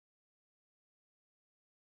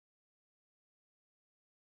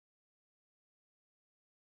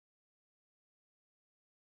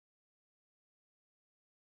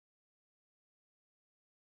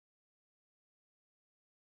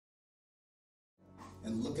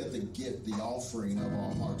and look at the gift, the offering of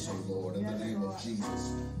our hearts, oh Lord, in the name of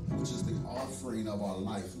Jesus, which is the offering of our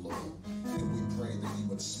life, Lord. And we pray that you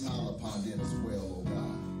would smile upon it as well, oh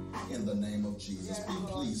God, in the name of Jesus. Be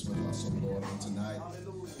pleased with us, oh Lord, on tonight.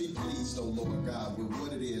 Be pleased, oh Lord God, with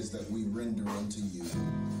what it is that we render unto you.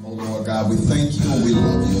 Oh Lord God, we thank you and we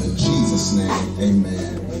love you. In Jesus' name,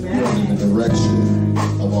 amen. We're in the direction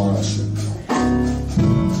of our usher.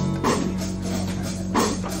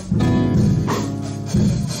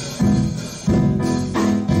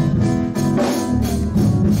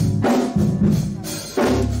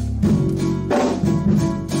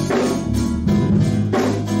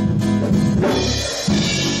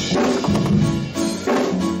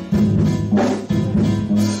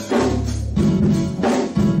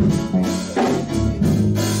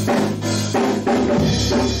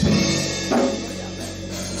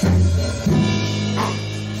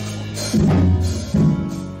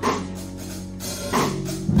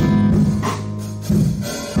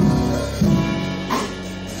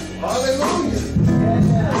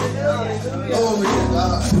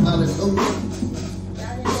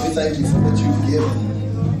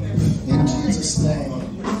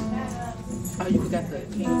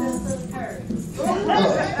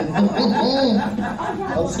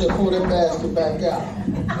 Pull that basket back out.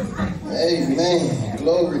 Amen.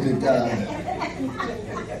 Glory to God.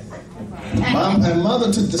 Mom and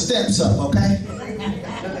mother took the steps up, okay?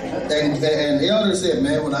 And the elder said,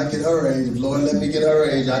 man, when I get her age, Lord, let me get her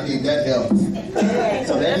age, I need that help.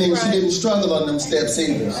 So that means she didn't struggle on them steps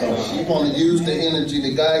either. So she want to use the energy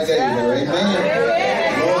that God gave her.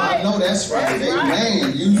 Amen. Lord, I know that's right.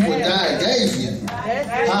 Amen. Use what God gave you.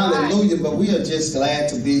 Hallelujah. But we are just glad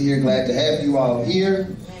to be here, glad to have you all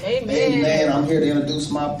here. Amen. Amen. I'm here to introduce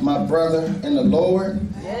my brother in the Lord.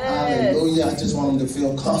 Yes. Hallelujah. I just want him to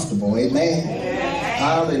feel comfortable. Amen. Yes.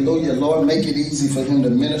 Hallelujah. Lord, make it easy for him to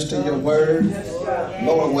minister your word.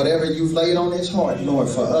 Lord, whatever you've laid on his heart, Lord,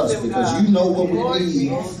 for us, because you know what we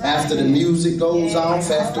need after the music goes off,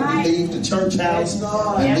 after we leave the church house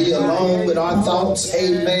and be alone with our thoughts.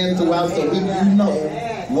 Amen. Throughout the week, you know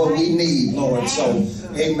what we need, Lord. So,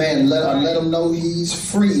 amen. Let him know he's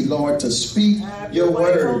free, Lord, to speak your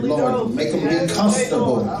word, Lord. Make him be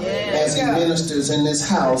comfortable as he ministers in this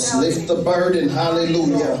house. Lift the burden,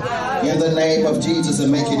 hallelujah, in the name of Jesus,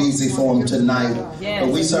 and make it easy for him tonight.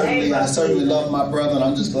 But I certainly love my brother, and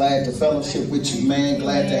I'm just glad to fellowship with you, man.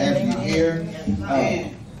 Glad to have you here.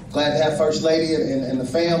 Glad to have First Lady and the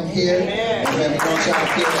fam here. Amen. We want y'all to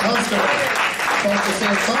feel comfortable. Supposed to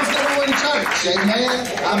feel comfortable in church. Amen.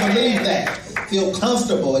 I believe that. Feel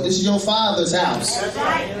comfortable. This is your Father's house.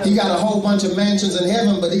 He got a whole bunch of mansions in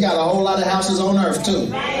heaven, but he got a whole lot of houses on earth too.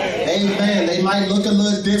 Amen. They might look a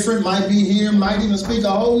little different, might be here, might even speak a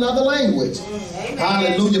whole nother language.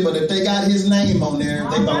 Hallelujah. But if they got his name on there,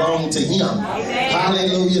 they belong to him.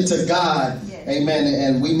 Hallelujah to God. Amen.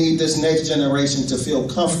 And we need this next generation to feel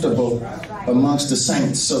comfortable amongst the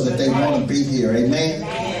saints so that they want to be here. Amen.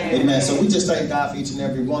 Amen. So we just thank God for each and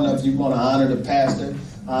every one of you. We want to honor the pastor,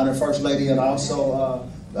 honor First Lady, and also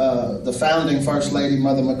the founding First Lady,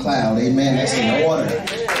 Mother McLeod. Amen. That's in order.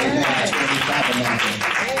 Amen. That's what we're talking about.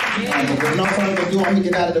 But with no further ado, I'm going to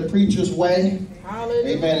get out of the preacher's way.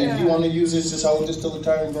 Amen. If you want to use this, just hold this till it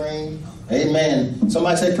turns green. Amen.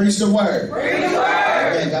 Somebody say, preach the word. Preach the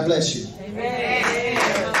word. Amen. God bless you. Amen.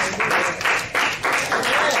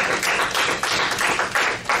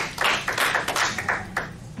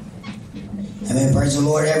 Amen. Praise the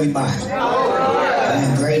Lord, everybody.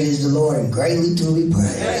 Amen. Great is the Lord and greatly to be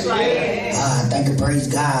praised. Thank and praise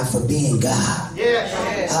God for being God.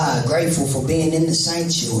 Grateful for being in the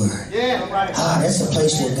sanctuary. That's the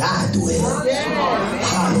place where God dwells.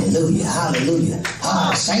 Hallelujah. Hallelujah.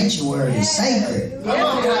 Sanctuary is sacred.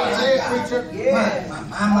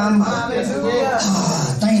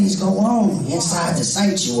 Things go on inside the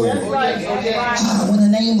sanctuary. When the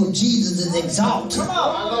name of Jesus is exalted,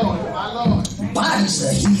 bodies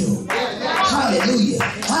are healed. Hallelujah.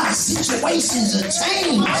 Situations are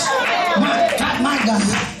changed. My God, my God.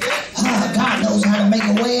 God knows how to make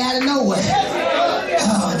a way out of nowhere.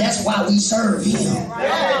 That's why we serve him.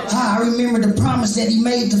 I remember the promise that he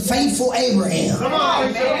made to faithful Abraham.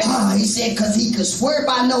 He said, because he could swear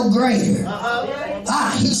by no greater.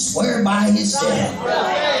 He swore by himself.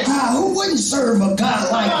 Who wouldn't serve a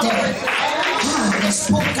God like that? That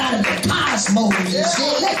spoke out of the cosmos and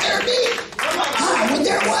said, let there be. When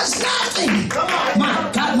there was nothing. My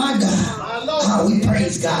God, my God. We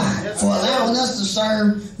praise God for allowing us to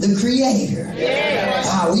serve the Creator.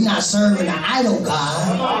 We're not serving an idol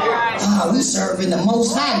God. We're serving the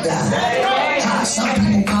Most High God. Some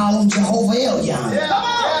people call him Jehovah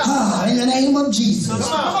Elyon. In the name of of Jesus.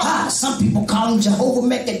 Some people call him Jehovah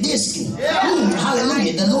Mekadiskin.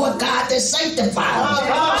 Hallelujah. The Lord God that sanctifies.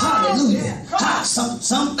 Hallelujah.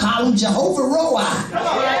 Some call him Jehovah Roi.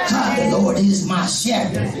 The Lord is my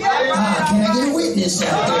shepherd. Can I get a witness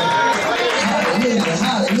out there? Hallelujah.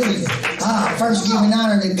 Hallelujah. First giving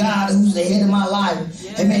honor to God who's the head of my life.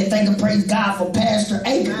 Amen. Thank and praise God for Pastor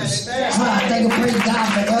Akers. Thank and praise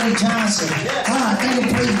God for Elder Johnson. Thank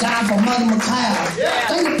and praise God for Mother McLeod.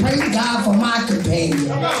 Thank and praise God for my companion.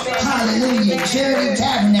 Hallelujah. Charity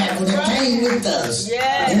Tabernacle that came with us.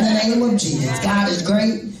 In the name of Jesus. God is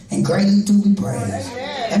great and greatly to be praised.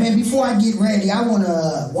 Amen. Before I get ready, I want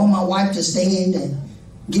my wife to stand and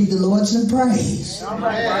give the Lord some praise. All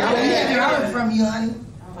right. I haven't heard from you, honey.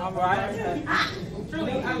 All right.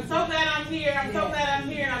 Truly, I'm so glad I'm here. I'm so glad I'm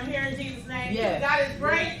here, and I'm here in Jesus' name. Yes. God is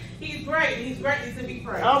great. He's great. He's greatly to be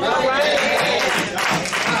praised. All right.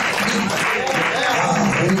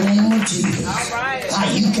 In the name of Jesus. All right.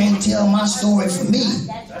 You can't tell my story for me.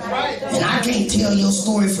 That's right. And I can't tell your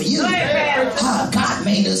story for you. God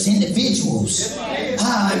made us individuals.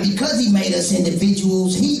 And because he made us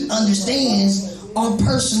individuals, he understands our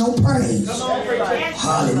personal praise.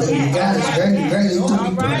 Hallelujah. God is greatly to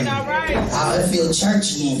be praised. I feel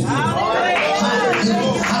churchy in here.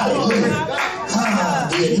 Hallelujah. Hallelujah.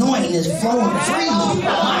 The anointing is flowing freely.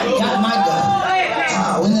 My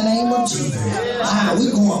God. In the name of Jesus.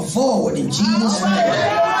 We're going forward in Jesus' name.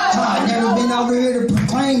 I've never been over here to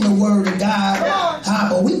proclaim the word of God.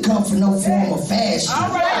 But we come for no form of fashion.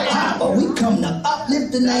 But we come to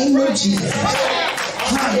uplift the name of Jesus.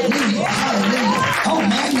 Hallelujah. Hallelujah. Oh,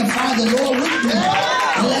 magnify the Lord with me.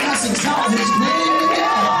 And let us exalt his name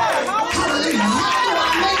together. Hallelujah. How do I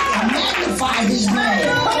magnify his name?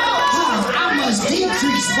 I must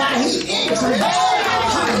decrease while he increases.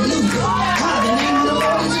 Hallelujah. The name of the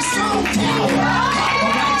Lord is a strong tower. The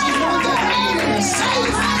righteous one that made it is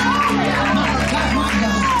safe. My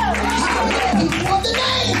God. People of the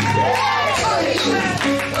name. Hallelujah.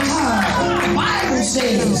 The Bible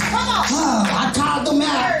says, I called them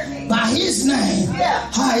out by his name.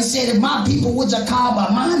 He said, if my people which are called by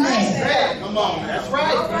my name. Come on, that's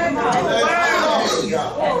right.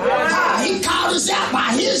 He called us out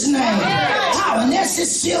by his name. And that's his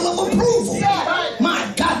seal of approval.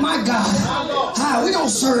 My God. We don't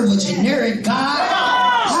serve a generic God.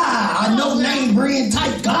 A no-name brand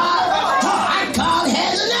type God. Our God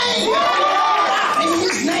has a name. And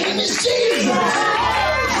his name is Jesus.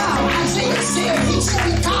 Isaiah said he shall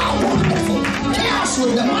be called Wonderful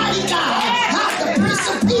Counselor, the Mighty God, the Prince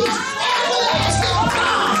of Peace, Everlasting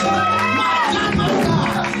Father. My God.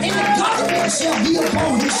 And the government shall be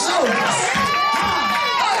upon his shoulders.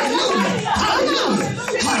 Hallelujah. Hallelujah.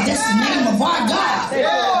 That's the name of our God.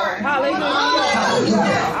 Hallelujah.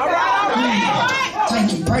 All right. Thank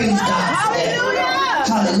you. Praise God for that.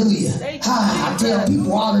 Hallelujah. I tell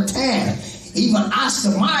people all the time, even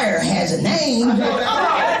Oscar Mayer has a name.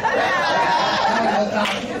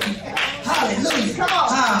 Hallelujah.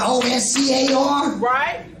 O-S-C-A-R.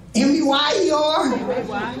 Right. M-E-Y-E-R.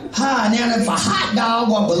 Now if a hot dog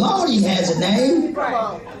or bologna has a name. Okay.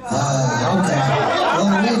 Well,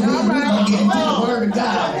 we're going to get into the word of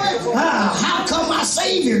God. How come my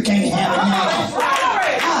Savior can't have a name?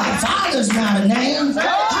 Father's not a name,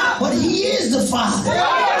 but he is the Father.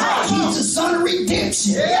 He's the Son of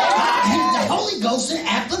redemption. He's the Holy Ghost in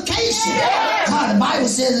application. The Bible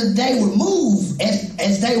says that they were moved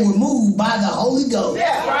as they were moved by the Holy Ghost.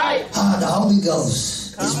 The Holy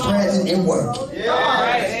Ghost is present and working.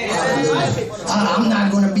 Hallelujah. I'm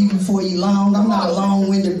not going to be before you long. I'm not a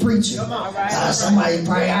long-winded preacher. Somebody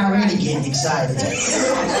probably already getting excited.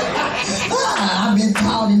 I've been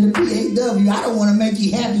called in the PAW. I don't want to make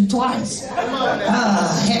you happy twice.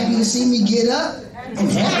 Happy to see me get up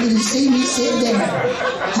and happy to see me sit there.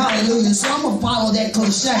 Hallelujah. So I'm going to follow that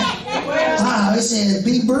cliche. It says,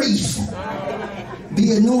 be brief.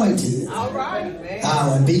 Be anointed.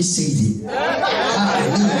 And be seated.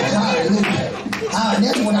 Hallelujah. Hallelujah.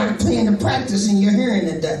 That's what I plan to practice in your hearing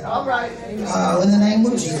today. In the name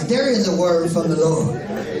of Jesus. There is a word from the Lord.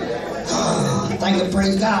 Thank and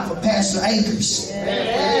praise God for Pastor Akers.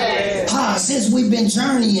 Since we've been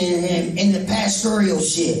journeying in the pastoral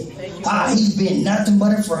shit, he's been nothing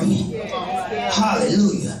but a friend.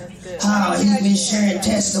 Hallelujah. He's been sharing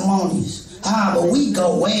testimonies. But we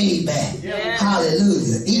go way back.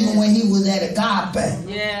 Hallelujah. Even when he was at Agape.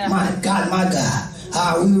 My God.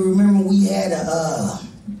 We remember we had a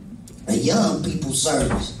young people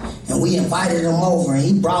service. And we invited him over. And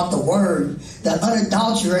he brought the word, the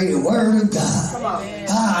unadulterated word of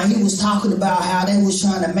God. He was talking about how they was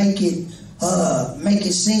trying to make it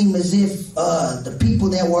seem as if the people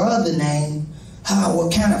that were of the name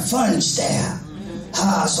what kind of funds there.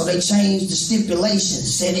 So they changed the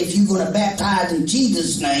stipulations. Said if you're going to baptize in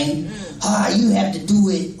Jesus' name, you have to do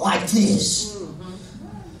it like this.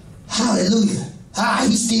 Hallelujah.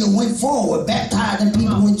 He still went forward, baptizing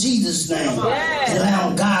people in Jesus' name, and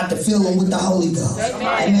allowing God to fill them with the Holy Ghost.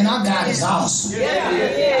 Amen. Our God is awesome.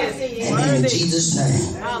 Amen. In Jesus'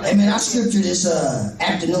 name. Amen. Our scripture this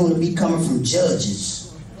afternoon will be coming from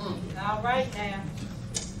Judges. All right now.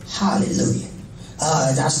 Hallelujah.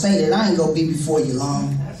 As I stated, I ain't going to be before you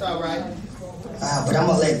long. That's all right. But I'm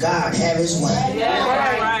going to let God have his way.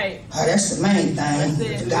 That's the main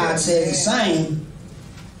thing. God said the same.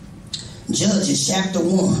 Judges chapter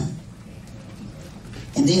 1.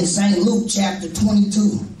 And then St. Luke chapter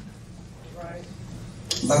 22.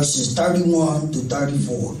 Verses 31 through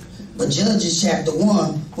 34. But Judges chapter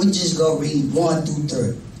 1, we just go read 1 through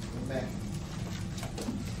 30.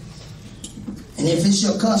 And if it's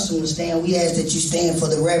your custom to stand, we ask that you stand for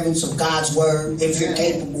the reverence of God's word, if you're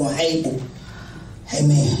capable and able.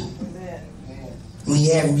 Amen. When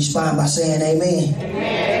you have, respond by saying amen.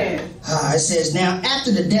 Amen. It says, now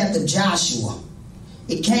after the death of Joshua,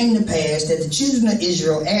 it came to pass that the children of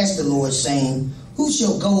Israel asked the Lord, saying, who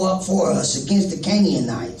shall go up for us against the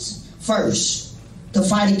Canaanites first to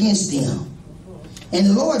fight against them? And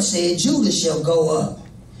the Lord said, Judah shall go up.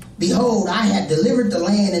 Behold, I have delivered the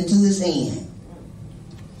land into his hand.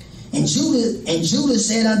 And Judah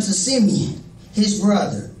said unto Simeon, his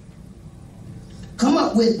brother, come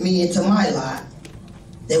up with me into my lot,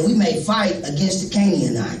 that we may fight against the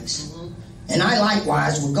Canaanites. And I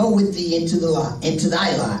likewise will go with thee into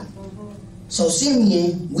thy lot. So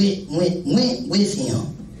Simeon went with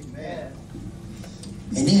him. Amen.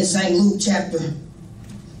 And then St. Luke chapter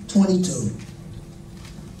 22.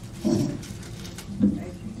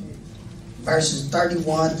 Verses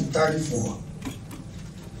 31 to 34.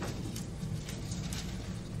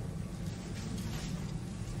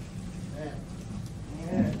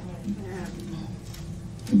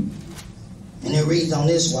 And it reads on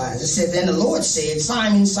this wise. It said, then the Lord said,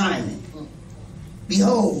 Simon, Simon,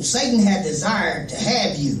 behold, Satan hath desired to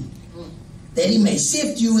have you, that he may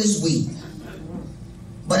sift you as wheat.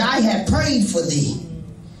 But I have prayed for thee,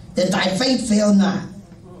 that thy faith fail not.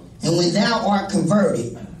 And when thou art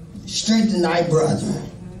converted, strengthen thy brethren.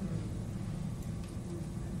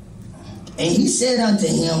 And he said unto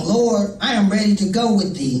him, Lord, I am ready to go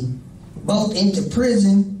with thee, both into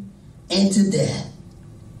prison and to death.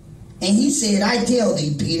 And he said, I tell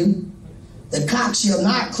thee, Peter, the cock shall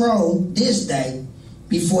not crow this day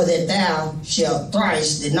before that thou shalt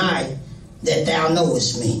thrice deny that thou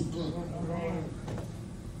knowest me.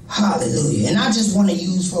 Hallelujah. And I just want to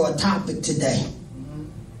use for a topic today,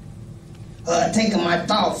 taking my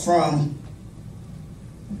thought from,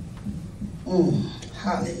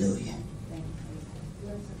 hallelujah.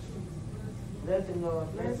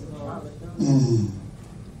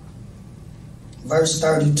 Verse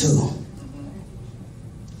 32.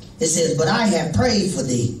 It says, but I have prayed for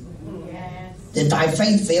thee, that thy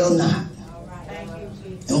faith fail not.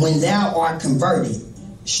 And when thou art converted,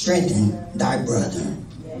 strengthen thy brethren.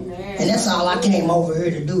 And that's all I came over here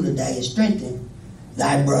to do today, is strengthen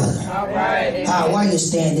thy brother. While you're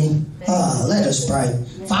standing, let us pray.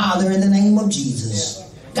 Father, in the name of Jesus,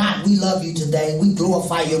 God, we love you today. We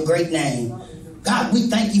glorify your great name. God, we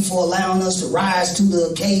thank you for allowing us to rise to the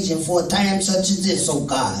occasion for a time such as this, oh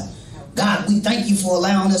God. God, we thank you for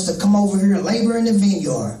allowing us to come over here and labor in the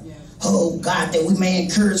vineyard. Oh God, that we may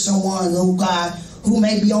encourage someone, oh God, who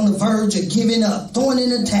may be on the verge of giving up, throwing in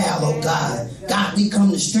the towel, oh God. God, we come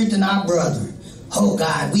to strengthen our brother. Oh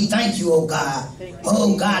God, we thank you, oh God.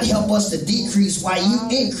 Oh God, help us to decrease while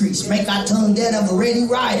you increase. Make our tongue that of a ready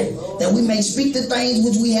writer, that we may speak the things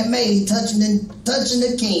which we have made, touching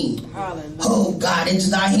the King. Oh God, into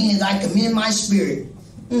thy hands I commend my spirit.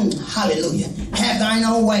 Hallelujah. Have thine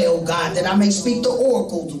own way, oh God, that I may speak the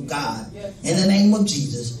oracles of God in the name of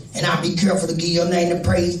Jesus. And I'll be careful to give your name the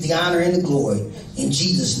praise, the honor, and the glory. In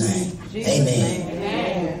Jesus' name.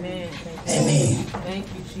 Amen. Amen. Thank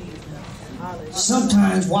you, Jesus.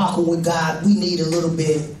 Sometimes walking with God, we need a little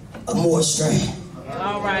bit of more strength.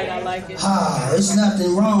 All right, I like it. There's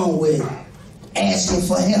nothing wrong with asking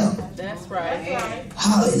for help. That's right.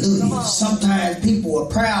 Hallelujah. Sometimes people are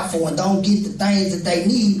proudful and don't get the things that they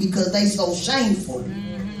need because they so shameful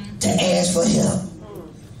to ask for help.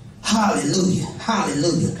 Hallelujah.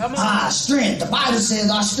 Hallelujah. Strength. The Bible says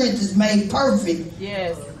our strength is made perfect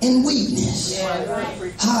in weakness.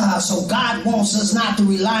 So God wants us not to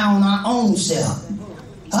rely on our own self.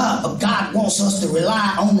 But God wants us to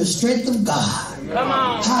rely on the strength of God. Come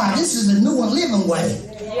on. This is a new and living way.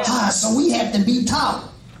 So we have to be taught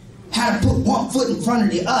how to put one foot in front of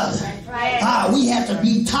the other. We have to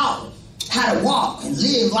be taught how to walk and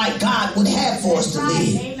live like God would have for us to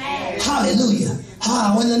live. Hallelujah.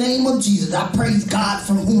 In the name of Jesus, I praise God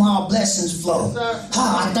from whom all blessings flow.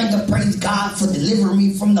 I thank and praise God for delivering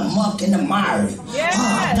me from the muck and the mire.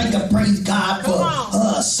 I thank and praise God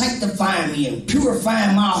for sanctifying me and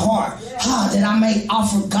purifying my heart, that I may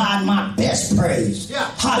offer God my best praise.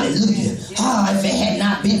 Hallelujah. If it had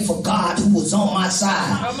not been for God who was on my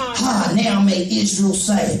side, now may Israel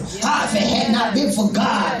say, if it had not been for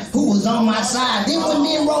God who was on my side, then when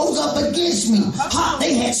men rose up against me,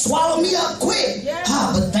 they had swallowed me up quick.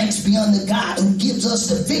 But thanks be unto God who gives us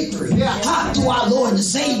the victory through our Lord and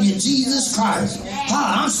Savior Jesus Christ.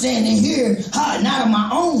 I'm standing here not of my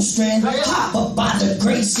own strength, but by the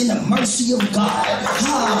grace and the mercy of God.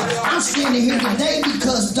 I'm standing here today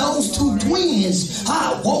because those two twins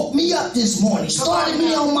woke me up this morning, started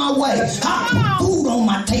me on my way, put food on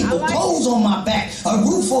my table, clothes on my back, a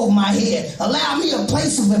roof over my head, allow me a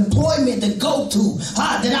place of employment to go to,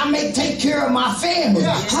 that I may take care of my family,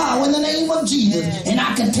 in the name of Jesus. And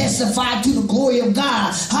I can testify to the glory of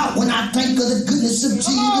God when I think of the goodness of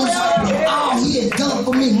Jesus and all he has done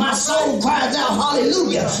for me. My soul cries out,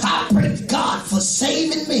 hallelujah. I praise God for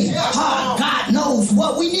saving me. God knows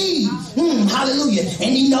what we need. Hallelujah.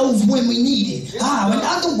 And he knows when we need it. In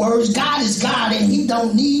other words, God is God and he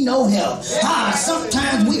don't need no help.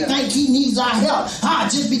 Sometimes we think he needs our help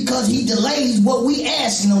just because he delays what we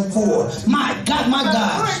asking him for. My God, my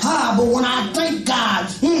God. But when I thank God,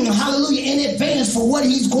 hallelujah, in advance for what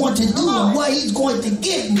he's going to do and what he's going to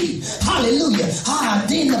give me, hallelujah,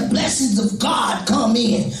 then the blessings of God come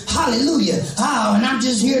in. Hallelujah. And I'm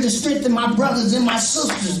just here to strengthen my brothers and my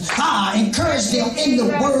sisters, encourage them in the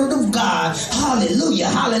word of God. Hallelujah.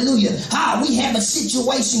 Hallelujah. We have a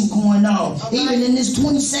situation going on even in this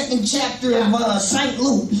 22nd chapter of St.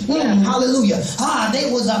 Luke. Hallelujah.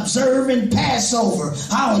 They was observing Passover.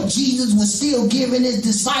 Jesus was still giving his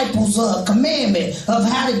disciples a commandment of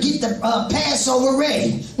how to get the Passover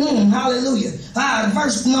ready. Hallelujah.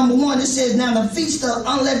 Verse number 1, it says, now the feast of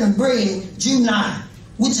unleavened bread drew nigh,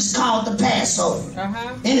 which is called the Passover.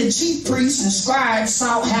 And the chief priests and scribes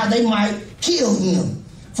sought how they might kill him,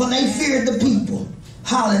 for they feared the people.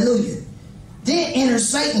 Hallelujah. Then entered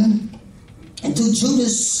Satan into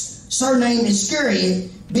Judas, surnamed Iscariot,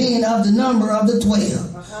 being of the number of the 12.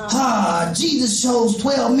 Jesus chose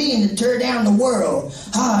 12 men to tear down the world,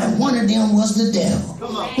 and one of them was the devil.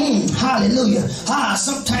 Hallelujah.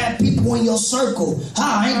 Sometimes people in your circle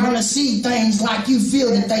ain't gonna see things like you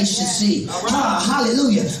feel that they should see.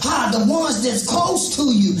 Hallelujah. The ones that's close to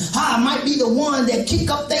you might be the one that kick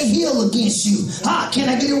up their heel against you. Can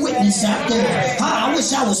I get a witness out there? I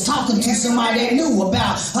wish I was talking to somebody that knew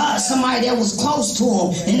about somebody that was close to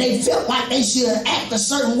them and they felt like they should act a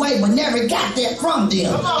certain way but never got that from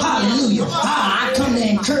them. Hallelujah. I come to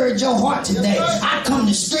encourage your heart today. I come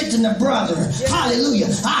to strengthen the brother. Hallelujah.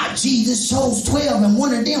 Jesus chose 12 and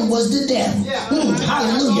one of them was the devil.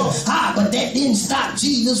 Hallelujah. But that didn't stop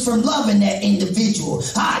Jesus from loving that individual.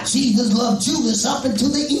 Jesus loved Judas up until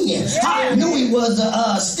the end. I knew he was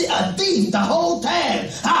a thief the whole time.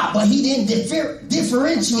 But he didn't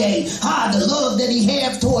differentiate the love that he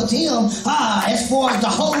had towards him as far as the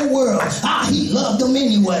whole world. He loved them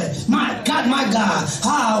anyway. My God, my God.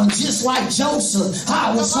 Just like Joseph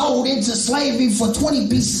was sold into slavery for 20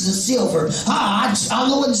 pieces of silver. Our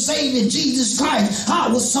Lord and Savior Jesus Christ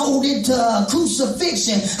was sold into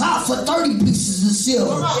crucifixion for 30 pieces of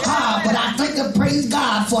silver. But I thank and praise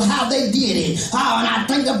God for how they did it. And I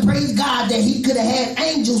thank and praise God that he could have had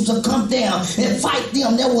angels to come down and fight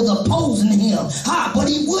them that was opposing him. But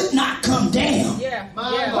he would not come down.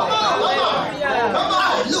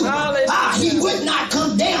 Hallelujah. He would not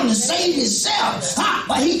come down to save himself.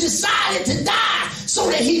 But he decided to die so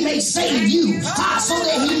that he may save you, so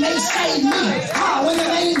that he may save me. In the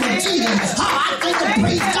name of Jesus, I thank and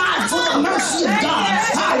praise God for the mercy of God.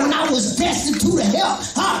 When I was destitute of help,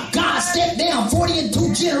 God stepped down 40 and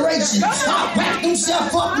 2 generations, wrapped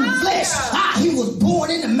himself up in flesh. He was born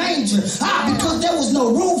in the manger because there was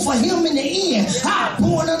no room for him in the inn.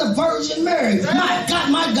 Born of the Virgin Mary. My God,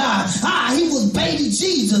 my God. He was baby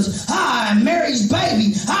Jesus, Mary's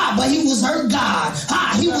baby, but he was her God.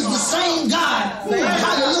 He was the same God.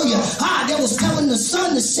 Hallelujah. That was telling the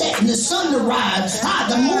sun to set and the sun to rise.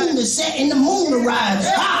 The moon to set and the moon to rise.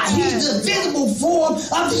 He's the visible form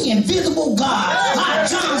of the invisible God.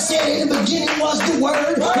 John said in the beginning was the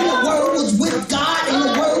Word, and the Word was with God, and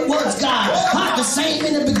the Word was God. The same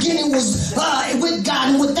in the beginning was with God,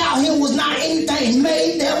 and without him was not anything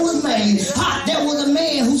made that was made. There was a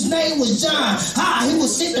man whose name was John. He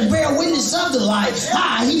was sent to bear witness of the light.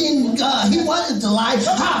 He didn't light,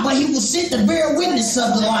 but he was sent to bear witness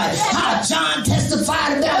of the light. John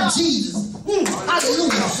testified about Jesus.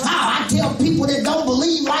 Hallelujah. I tell people that don't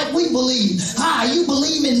believe like we believe. You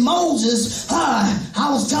believe in Moses. I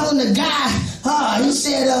was telling the guy, he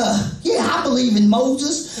said, yeah, I believe in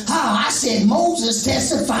Moses. I said, Moses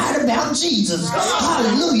testified about Jesus.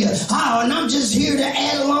 Hallelujah. And I'm just here to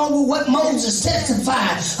add along with what Moses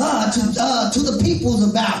testified to the peoples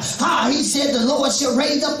about. He said, the Lord shall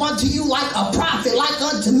raise up unto you like a prophet, like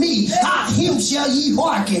unto me. Him shall ye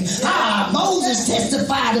hearken. Moses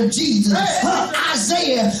testified of Jesus.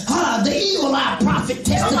 Isaiah, the evil-eye prophet,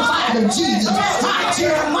 testified of Jesus.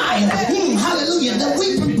 Jeremiah, hallelujah, the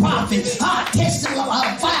weeping prophet,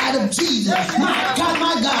 testified of Jesus. My God,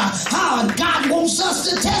 my God. God wants us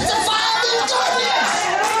to testify of his goodness.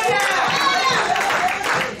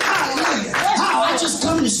 Hallelujah. I just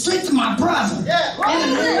come to strengthen my brother. In the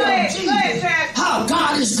name of Jesus.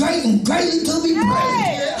 God is great and greatly to be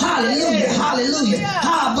praised. Hallelujah. Hallelujah.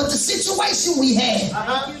 But the situation we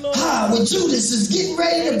had with Judas is getting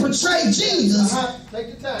ready to portray Jesus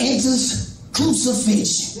into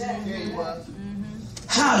crucifixion.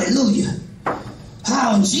 Hallelujah.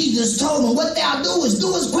 How Jesus told him, what thou do is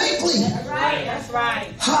quickly. That's right. That's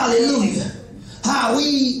right. Hallelujah. How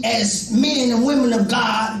we as men and women of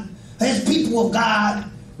God, as people of God,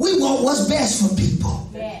 we want what's best for people.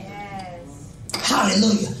 Yes.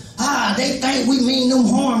 Hallelujah. They think we mean them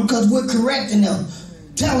harm because we're correcting them,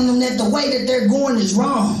 telling them that the way that they're going is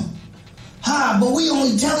wrong. But we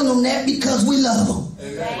only telling them that because we love them.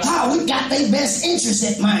 We got their best interests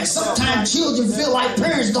at mind. Sometimes children feel like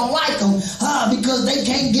parents don't like them because they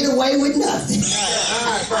can't get away with nothing.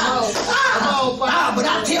 But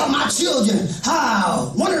I tell my children,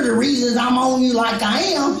 one of the reasons I'm on you like I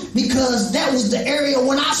am, because that was the area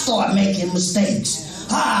when I started making mistakes.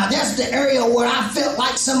 That's the area where I felt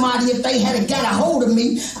like somebody, if they had got a hold of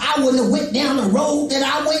me, I wouldn't have went down the road that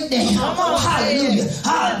I went down. Hallelujah.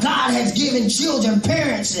 God has given children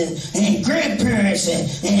parents and grandparents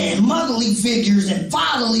and motherly figures and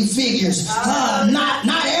fatherly figures. Not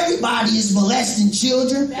everybody is molesting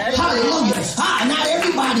children. Hallelujah. Not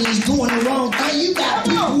everybody is doing the wrong thing. You got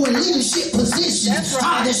people in leadership positions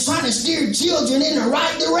that's trying to steer children in the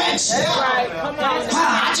right direction. That's right. Come on.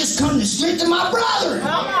 I just come to strengthen my brother.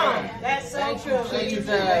 Come on. That's so true, Jesus.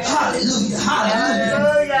 Hallelujah.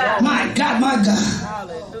 Hallelujah. My God, my God.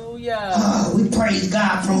 Hallelujah. We praise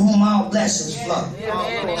God from whom all blessings flow.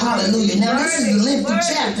 Hallelujah. Now, this is a lengthy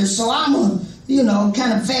chapter, so I'm going to,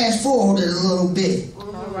 kind of fast forward it a little bit.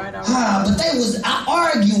 But they was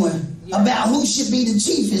arguing about who should be the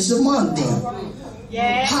chiefest among them.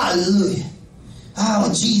 Hallelujah.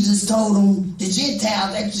 Jesus told them the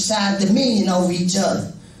Gentiles exercise dominion over each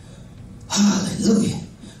other. Hallelujah.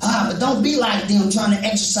 But don't be like them trying to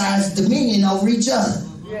exercise dominion over each other.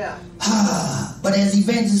 But as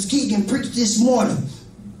Evangelist Keegan preached this morning,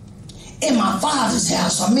 in my Father's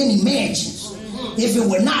house are many mansions. If it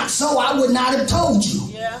were not so, I would not have told you.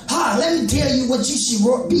 Let me tell you what you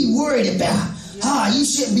should be worried about. You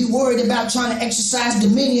shouldn't be worried about trying to exercise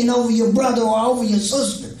dominion over your brother or over your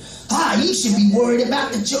sister. You should be worried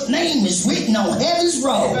about that your name is written on heaven's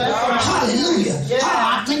roll. Hallelujah.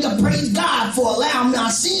 I think I praise God for allowing my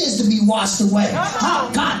sins to be washed away.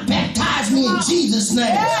 God baptized me in Jesus'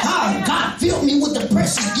 name. God filled me with the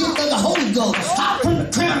precious gift of the Holy Ghost. From the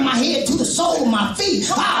crown of my head to the sole of my feet.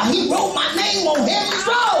 He wrote my name on heaven's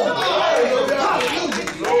roll. Hallelujah.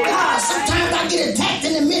 Sometimes I get attacked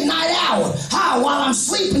in the midnight hour. While I'm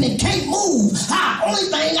sleeping and can't move. Only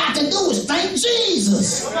thing I can do is thank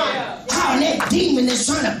Jesus. And that demon that's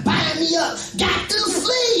trying to bind me up got to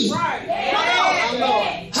flee.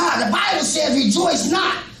 The Bible says, rejoice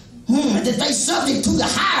not that they subject to the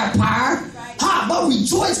higher power. But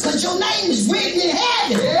rejoice because your name is written in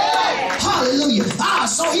heaven. Hallelujah.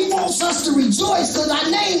 So he wants us to rejoice because our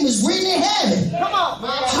name is written in heaven.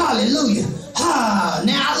 Hallelujah.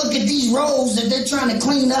 Now I look at these roads that they're trying to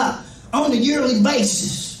clean up on a yearly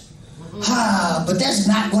basis. But that's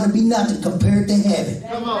not going to be nothing compared to heaven.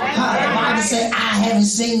 The Bible says, I haven't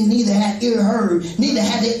seen, neither had ear heard, neither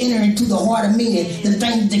had they entered into the heart of men the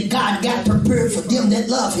things that God got prepared for them that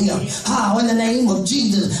love him. In the name of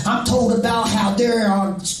Jesus, I'm told about how there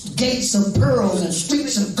are gates of pearls and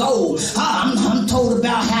streets of gold. I'm told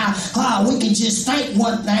about how we can just think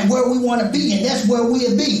one thing where we want to be, and that's where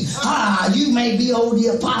we'll be. You may be over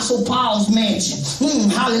the Apostle Paul's mansion.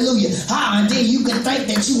 Hallelujah. And then you can think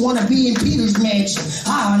that you want to be in Peter's mansion.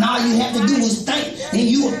 And all you have to do is think, and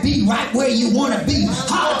you will be right where you want to be.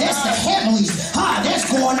 That's the heavenlies.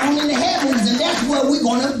 That's going on in the heavens, and that's where we're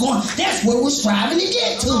going to go. That's where we're striving to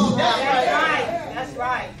get to. That's right. That's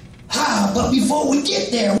right. But before we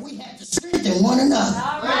get there, we have to strengthen one another.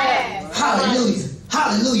 Hallelujah.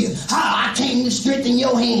 Hallelujah. I came to strengthen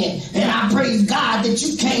your hand, and I praise God that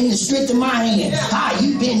you came to strengthen my hand.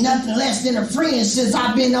 You've been nothing less than a friend since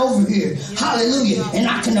I've been over here. Hallelujah. And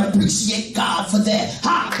I can appreciate God for that.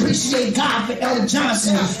 I appreciate God for Elder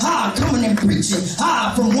Johnson coming and preaching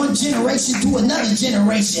from one generation to another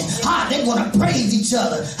generation. They're going to praise each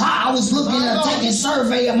other. I was looking at taking a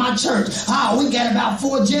survey of my church. We got about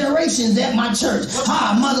 4 generations at my church.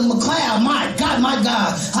 Mother McLeod, my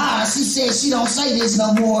God. She said she don't say this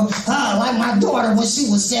no more. Like my daughter when she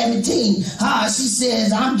was 17. She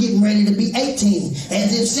says, I'm getting ready to be 18.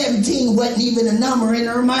 As if 17 wasn't even a number in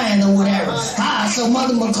her mind or whatever. So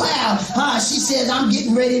Mother McLeod, she says, I'm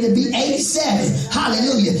getting ready to be 87.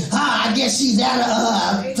 Hallelujah. I guess she's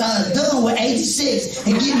done with 86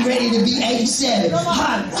 and getting ready to be 87.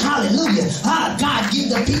 Hallelujah. God give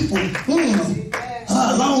the people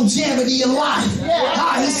longevity of life.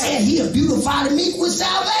 He said he'll beautify the meek with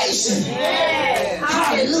salvation.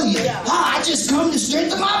 Hallelujah. I just come to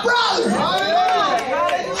strengthen my brother.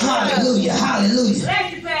 Hallelujah.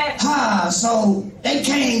 Hallelujah. So they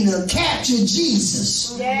came to capture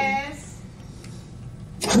Jesus.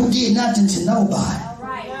 Who did nothing to nobody.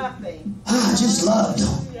 Just loved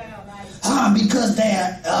them. Because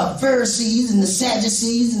the Pharisees and the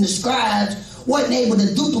Sadducees and the scribes wasn't able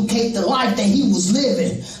to duplicate the life that he was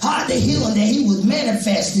living, the healing that he was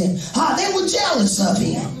manifesting. They were jealous of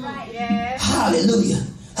him. Hallelujah.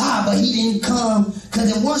 But he didn't come,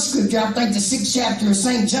 because in one scripture, I think the 6th chapter of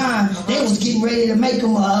St. John, they was getting ready to make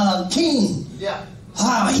him a king.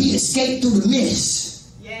 He escaped through the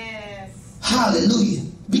mist. Hallelujah.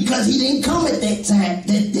 Because he didn't come at that time,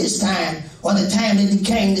 this time, or the time that he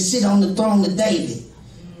came to sit on the throne of David.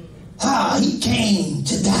 He came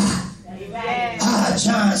to die.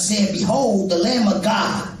 John said, behold, the Lamb of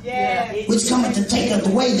God, which cometh to take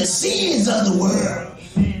away the sins of the world.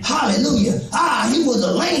 Hallelujah. He was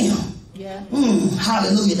a lamb.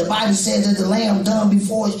 Hallelujah. The Bible says that the lamb done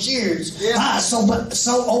before his shears.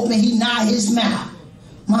 So open he not his mouth.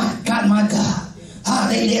 My God.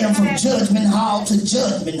 They led him from judgment hall to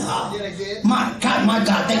judgment hall. My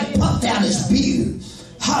God. They puffed out his beard.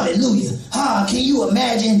 Hallelujah. Can you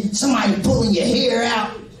imagine somebody pulling your hair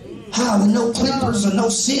out? With no clippers or no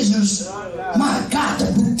scissors. My God,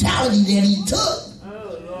 the brutality that he took.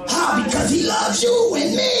 Because he loves you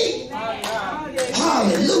and me.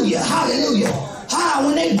 Hallelujah.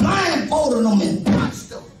 When they blindfolded him and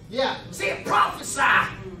punched him. Say, prophesy.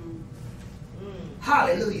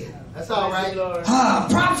 Hallelujah. That's all right.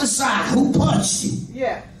 Prophesy who punched you.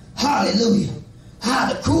 Hallelujah.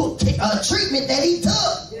 The cruel treatment that he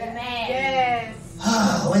took.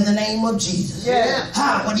 In the name of Jesus.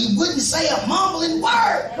 But he wouldn't say a mumbling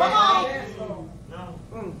word. Come on.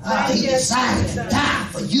 He decided to die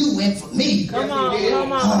for you and for me. Come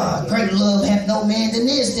on. Greater love hath no man than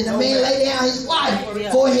this, than a man lay down his life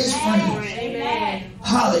for his friends.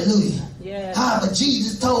 Hallelujah. But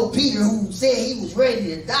Jesus told Peter, who said he was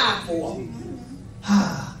ready to die for him,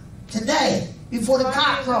 today, before the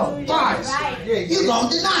cock crows, you're going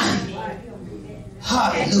to deny him.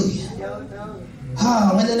 Hallelujah.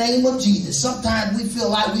 In the name of Jesus. Sometimes we feel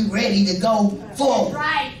like we're ready to go forward.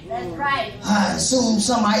 That's right. As soon as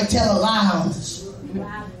somebody tell a lie on us.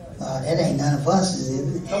 That ain't none of us,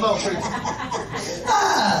 is it? Come on, preacher.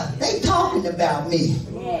 They talking about me.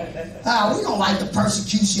 We don't like the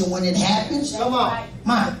persecution when it happens. Come on.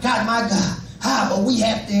 My God. But we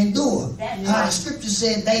have to endure. The scripture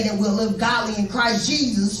said they that will live godly in Christ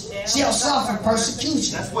Jesus shall suffer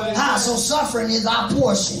persecution. So suffering is our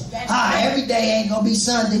portion. Every day ain't going to be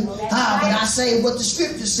Sunday. But I say what the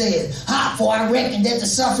scripture says. For I reckon that the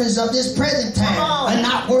sufferings of this present time are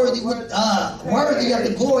not worthy of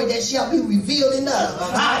the glory that shall be revealed in us.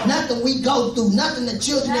 Nothing we go through, nothing the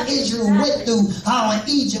children of Israel went through in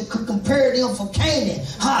Egypt could compare them for Canaan.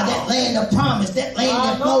 That land of promise, that land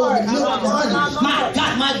that flowed with milk and honey.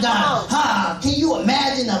 My God. Can you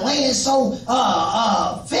imagine a land so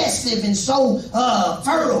festive and so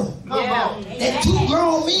fertile that 2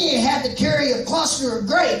 grown men had to carry a cluster of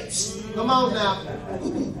grapes? Come on now.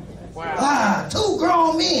 2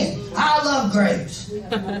 grown men. I love grapes.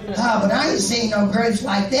 But I ain't seen no grapes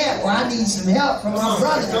like that where I need some help from my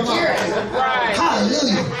brother to carry.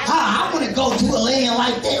 Hallelujah. I want to go to a land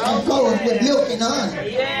like that that flows with milk and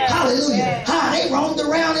honey. Hallelujah. They roamed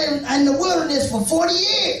around in the wilderness for 40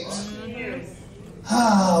 years.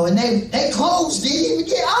 And their clothes didn't even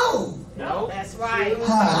get old. No, that's right.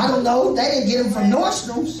 I don't know. They didn't get them from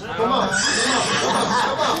Nordstrom's. Come on.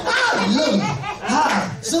 Hallelujah.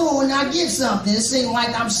 So when I get something, it seems like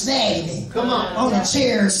I'm snagging it on a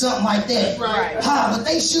chair or something like that. But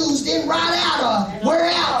they shoes didn't rot out or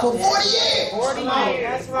wear out for 40 years. 40 years.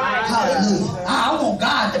 That's right. Hallelujah. I want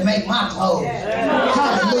God to make my clothes.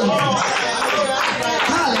 Hallelujah.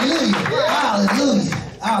 Hallelujah. Hallelujah.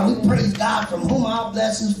 We praise God from whom all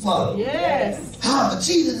blessings flow. Yes. But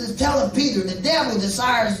Jesus is telling Peter, the devil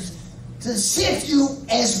desires to sift you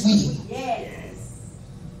as wheat. Yes.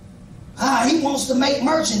 He wants to make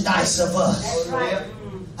merchandise of us. That's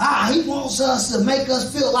right. He wants us to make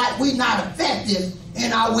us feel like we're not effective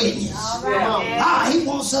in our witness. All right. He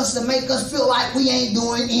wants us to make us feel like we ain't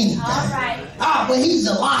doing anything. All right. But he's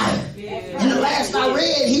a liar. And the last I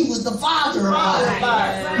read, he was the father of lies.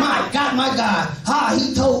 My God.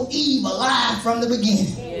 He told Eve a lie from the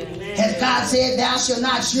beginning. Has God said, thou shalt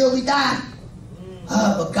not surely die?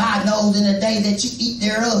 But God knows in the day that you eat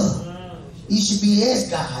thereof, you should be as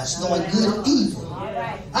gods, knowing good and evil.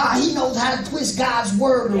 He knows how to twist God's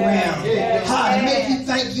word around. To make you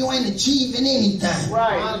think you ain't achieving anything.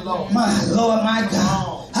 My Lord, my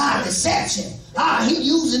God. Deception. He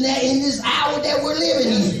using that in this hour that we're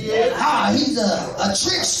living in. He's a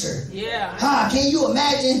trickster. Can you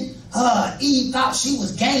imagine? Eve thought she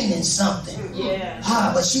was gaining something.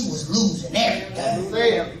 But she was losing everything.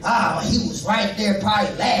 He was right there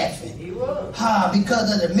probably laughing.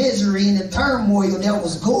 Because of the misery and the turmoil that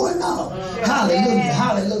was going on.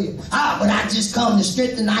 Hallelujah. But I just come to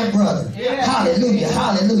strengthen thy brother. Hallelujah.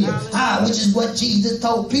 Which is what Jesus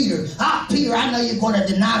told Peter. Peter, I know you're going to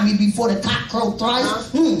deny me before the cock crow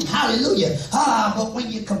thrice. Hallelujah. But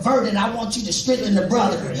when you're converted, I want you to strengthen the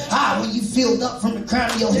brother. When you filled up from the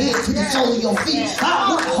crown of your head to the sole of your feet.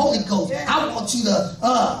 With the Holy Ghost, I want you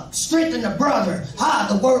to strengthen the brother.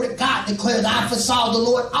 The word of God declares, I foresaw the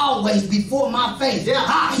Lord always before my face.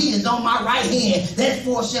 He is on my right hand.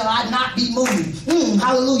 Therefore shall I not be moved.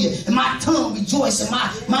 Hallelujah. And my tongue rejoiced. And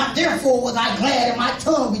my therefore was I glad, and my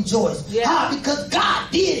tongue rejoiced. Because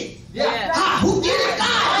God did it. Who did it?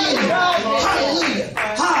 God did it. Hallelujah.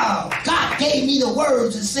 God gave me the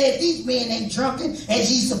words and said, these men ain't drunken as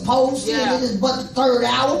ye suppose. It is but the third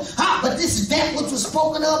hour. But this is that which was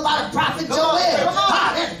spoken of by the prophet Joel.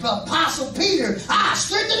 That's the apostle Peter.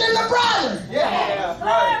 Strengthening the brother.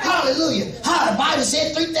 Hallelujah. The Bible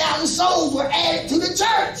said 3,000 souls were added to the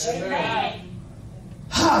church.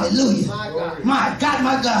 Hallelujah. My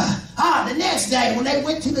God. The next day when they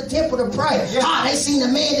went to the temple to pray, they seen a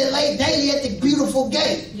man that lay daily at the beautiful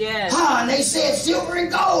gate. And they said, silver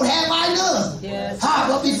and gold have I none.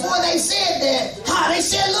 But before they said that, they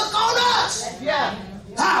said, look on us.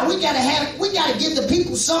 We gotta give the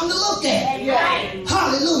people something to look at.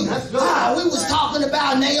 Hallelujah. We was talking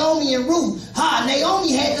about Naomi and Ruth.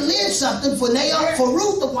 Naomi had to live something for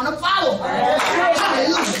Ruth to want to follow her.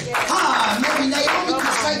 Hallelujah. Maybe Naomi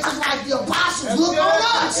could say just like the apostles, look on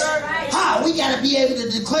us. We gotta be able to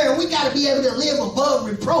declare. We gotta be able to live above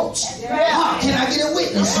reproach. Can I get a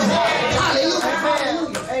witness? Hallelujah.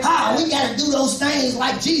 We gotta do those things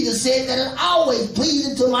like Jesus said that are always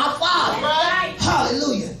pleasing to my Father.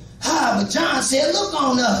 Hallelujah. But John said, look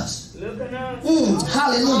on us.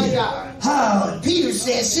 Hallelujah. Peter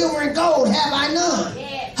said, silver and gold have I none.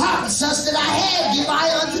 But such that I have give I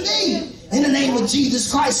unto thee. In the name of Jesus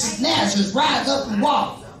Christ of Nazareth, rise up and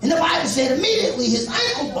walk. And the Bible said immediately his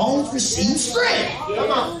ankle bones received strength.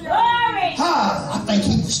 I think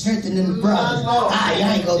he was strengthening the brother. You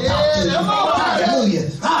ain't gonna talk to him. Hallelujah.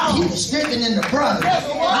 He was strengthening the brother.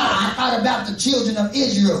 I thought about the children of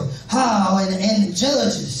Israel. And the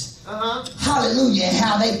judges. Hallelujah. And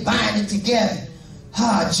how they bind it together.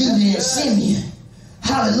 Judah and Simeon.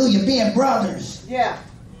 Hallelujah. Being brothers.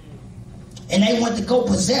 And they went to go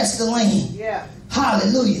possess the land.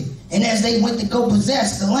 Hallelujah. And as they went to go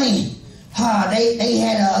possess the land, they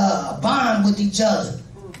had a bond with each other.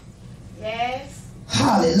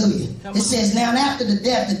 Hallelujah. It says, now after the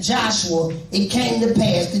death of Joshua, it came to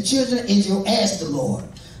pass, the children of Israel asked the Lord.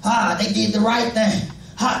 They did the right thing.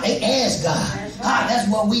 They asked God. That's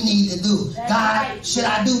what we need to do. God, should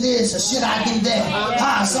I do this or should I do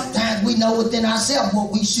that? Sometimes we know within ourselves what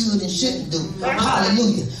we should and shouldn't do.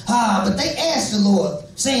 Hallelujah. But they asked the Lord,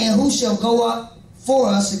 saying, who shall go up for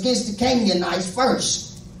us against the Canaanites first?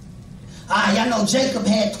 Y'all know Jacob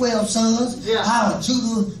had 12 sons.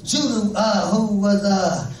 Judah, who was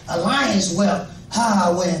a lion's whelp.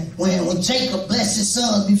 When Jacob blessed his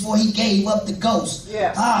sons before he gave up the ghost. He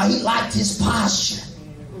liked his posture.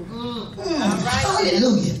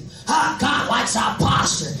 Hallelujah. God likes our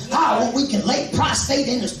posture. When we can lay prostrate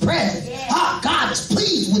in his presence. God is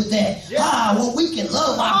pleased with that. When we can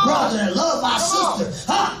love our brother and love our sister.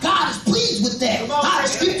 God is pleased with that. The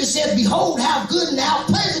scripture says, behold, behold how good and how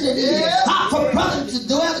pleasant it is for brothers to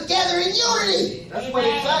dwell together in unity. That's what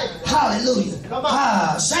he's saying. Hallelujah. Come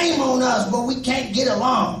on. Shame on us, but we can't get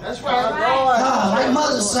along. That's right. Like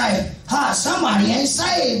mother say, somebody ain't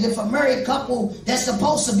saved. If a married couple that's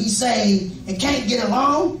supposed to be saved and can't get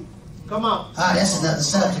along, come on. that's another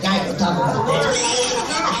subject. I ain't gonna talk about that.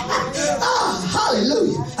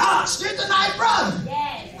 Hallelujah. Strengthen thy brother.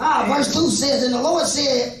 Verse 2 says, and the Lord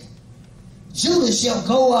said, Judah shall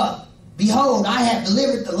go up. Behold, I have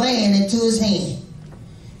delivered the land into his hand.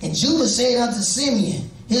 And Judah said unto Simeon,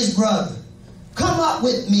 his brother, come up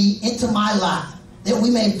with me into my lot, that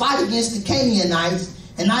we may fight against the Canaanites,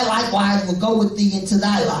 and I likewise will go with thee into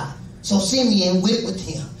thy lot. So Simeon went with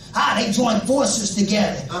him. They joined forces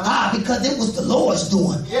together. Because it was the Lord's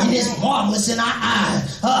doing. And it's marvelous in our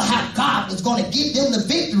eyes how God was going to give them the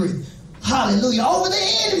victory. Hallelujah. Over the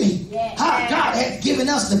enemy. God has given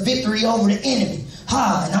us the victory over the enemy.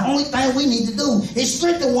 And the only thing we need to do is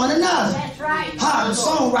strengthen one another. That's right. The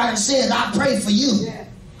songwriter says, I pray for you.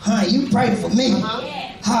 You pray for me.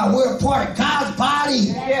 We're a part of God's body.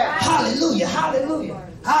 Hallelujah. Hallelujah.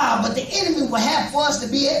 But the enemy will have for us to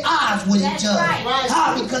be at odds with each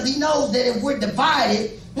other. Because he knows that if we're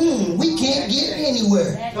divided, we can't get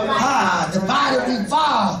anywhere. Divided we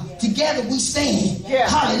fall. Together we stand.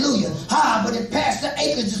 Hallelujah. But if Pastor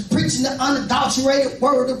Akers is preaching the unadulterated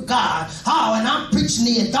word of God, and I'm preaching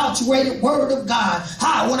the adulterated word of God,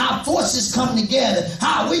 when our forces come together,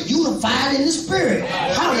 we're unified in the spirit.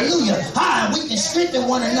 Hallelujah. We can strengthen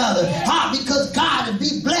one another. Because God will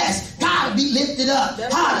be blessed. God will be lifted up.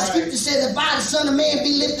 The scripture says, if by the Son of Man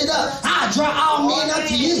be lifted up, I'll draw all men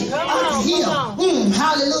unto you, unto him.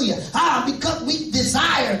 Hallelujah. Because we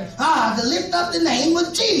desire to lift up the name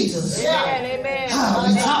of Jesus.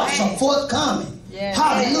 We thoughts are forthcoming.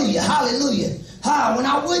 Hallelujah. Hallelujah. When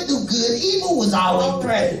I would do good, evil was always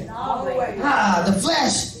present. The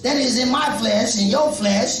flesh that is in my flesh and your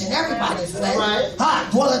flesh and everybody's flesh,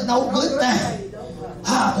 dwelleth no good thing.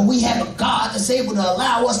 But we have a God that's able to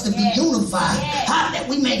allow us to be unified. That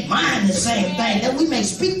we may mind the same thing. That we may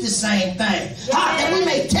speak the same thing. That we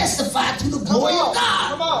may testify to the glory of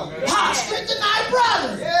God. Strengthen thy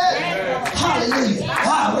brother.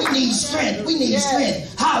 Hallelujah. We need strength. We need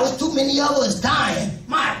strength. There's too many of us dying.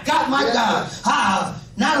 My God, my God.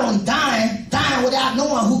 Not only dying without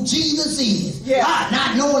knowing who Jesus is.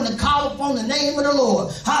 Not knowing to call upon the name of the Lord.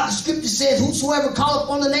 The scripture says, whosoever call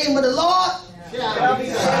upon the name of the Lord, you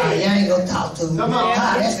ain't gonna talk to me.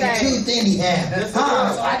 That's the truth anyhow.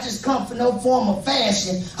 So I just come for no form of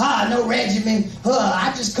fashion. No regimen.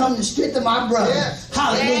 I just come to strengthen my brother.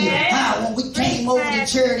 Hallelujah. When we came over to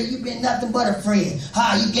charity, you've been nothing but a friend.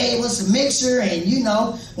 You gave us a mixture, and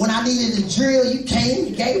when I needed a drill, you came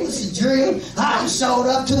and gave us a drill. You showed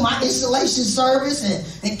up to my installation service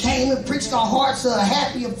and came and preached our hearts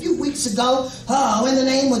happy a few weeks ago. In the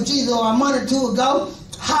name of Jesus, or a month or two ago.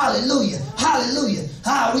 Hallelujah. Hallelujah.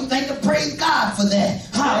 We thank and praise God for that.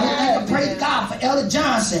 We thank and praise God for Elder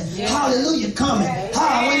Johnson. Hallelujah. Coming.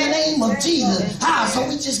 In the name of Jesus. So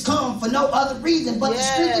we just come for no other reason but to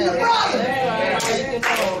strengthen the brother.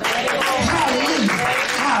 Hallelujah.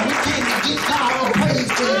 We came to give God the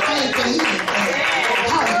praise for the things that he did.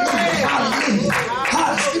 Hallelujah. Hallelujah.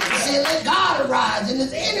 The scripture said, let God arise and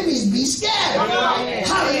his enemies be scattered.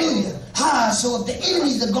 Hallelujah. So if the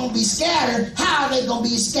enemies are going to be scattered, how are they going to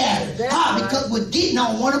be scattered? Because we're getting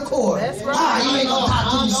on one accord. You ain't going to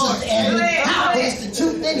talk to me, Sister Abby. That's the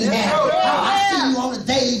truth anyhow. I see you on a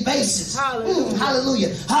daily basis.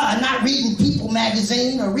 Hallelujah. Not reading People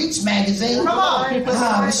magazine or Reach magazine.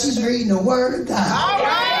 But she's reading the Word of God.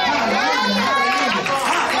 Hallelujah.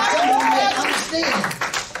 Understand.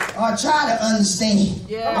 Or try to understand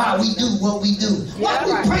why we do what we do. Why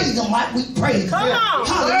we praise him like we praise him.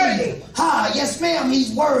 Hallelujah. Yes, ma'am,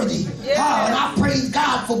 he's worthy. And I praise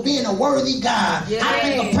God for being a worthy God.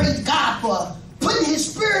 I praise God for putting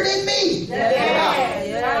his spirit in me.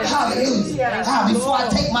 Hallelujah. Before I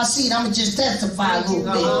take my seat, I'm going to just testify a little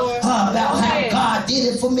bit about how God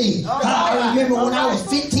did it for me. I remember when I was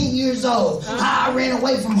 15 years old, I ran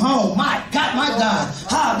away from home. My God, my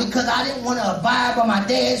God. Because I didn't want to abide by my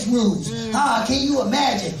dad's rules. Can you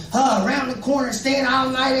imagine? Around the corner, staying all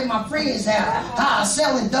night at my friend's house,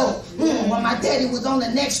 selling dope. While my daddy was on the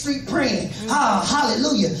next street praying.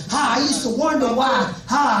 Hallelujah. I used to wonder why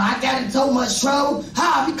I got in so much trouble.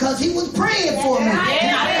 Because he was praying for me.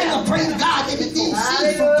 And I think I praise God that he didn't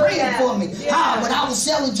cease from praying for me. But I was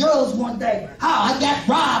selling drugs one day. I got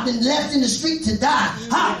robbed and left in the street to die.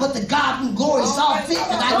 But the God from glory saw fit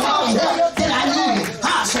that I got the help that I needed.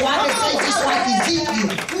 So I can say just like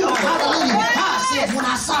Ezekiel. Hallelujah. Says, when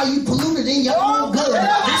I saw you polluted in your own blood,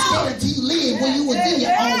 I said unto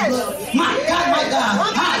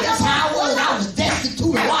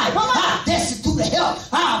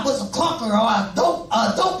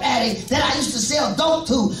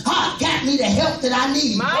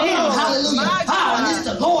believe. Hallelujah. And this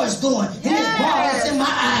the Lord's doing. And this marvelous in my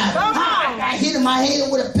eyes. I got hit in my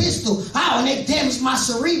head with a pistol. And they damaged my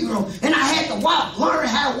cerebral. And I had to learn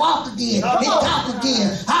how to walk again and talk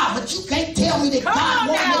again. But you can't tell me that God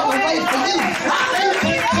won't make a way for you. You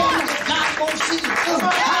can't tell me that God won't see you through.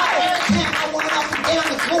 Every time I went up and down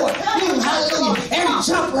the court, hallelujah. Every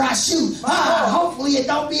jumper I shoot, hopefully it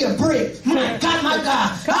don't be a brick. My God, my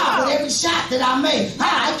God. With every shot that I make,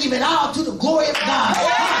 I give it all to the glory of God.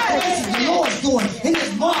 This is the Lord's doing, and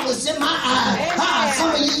it's marvelous in my eyes.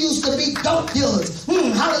 Some of you used to be dope dealers.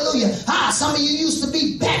 Hallelujah. Some of you used to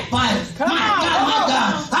be backbiters. My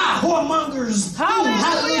God. Whoremongers.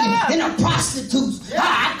 Hallelujah. And the prostitutes.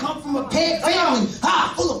 I come from a peg family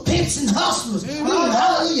full of pimps and hustlers.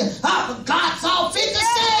 Hallelujah. But God saw fit to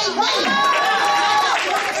save me.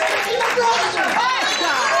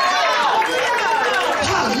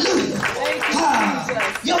 Hallelujah.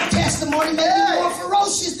 Your testimony may be more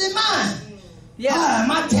ferocious than mine.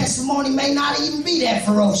 My testimony may not even be that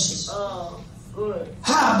ferocious. Good.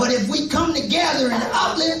 But if we come together and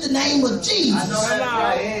uplift the name of Jesus,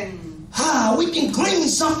 we can glean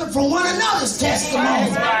something from one another's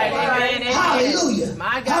testimony. Hallelujah.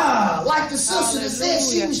 Like the sister that said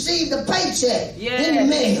she received a paycheck in the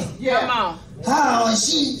mail. Come on. And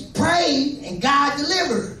she prayed and God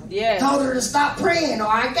delivered her. Told her to stop praying or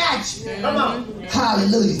I got you. Come on.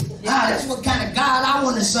 Hallelujah. That's what kind of God I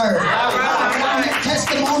want to serve. I hear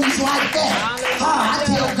testimonies like that. I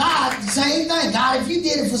tell God the same thing. God, if you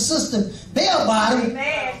did it for Sister Bell Bottom, you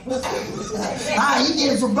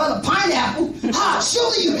did it for Brother Pineapple,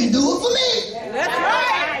 surely you can do it for me. That's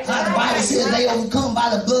right. The Bible says they overcome by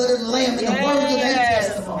the blood of the Lamb and the word of their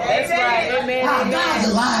testimony. That's right. Amen. God's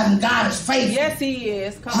alive and God is faithful. Yes, He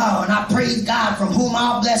is. Come on. And I praise God from whom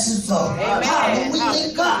all blessings flow. When we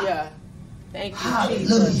link up, thank you,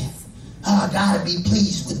 hallelujah. Jesus. God will be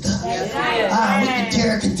pleased with us. We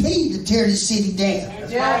can continue to tear this city down.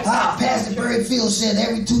 Pastor Berryfield said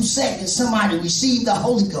every 2 seconds somebody received the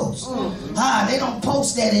Holy Ghost. They don't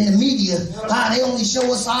post that in the media. They only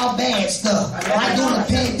show us all bad stuff. Like during the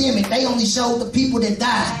pandemic, they only show the people that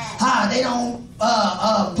died. They don't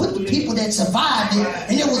put the people that survived it,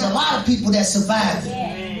 and there was a lot of people that survived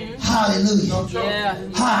it. Hallelujah.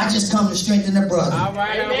 I just come to strengthen the brother. All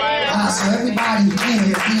right. So everybody in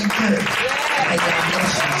here be encouraged. May God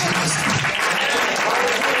bless you.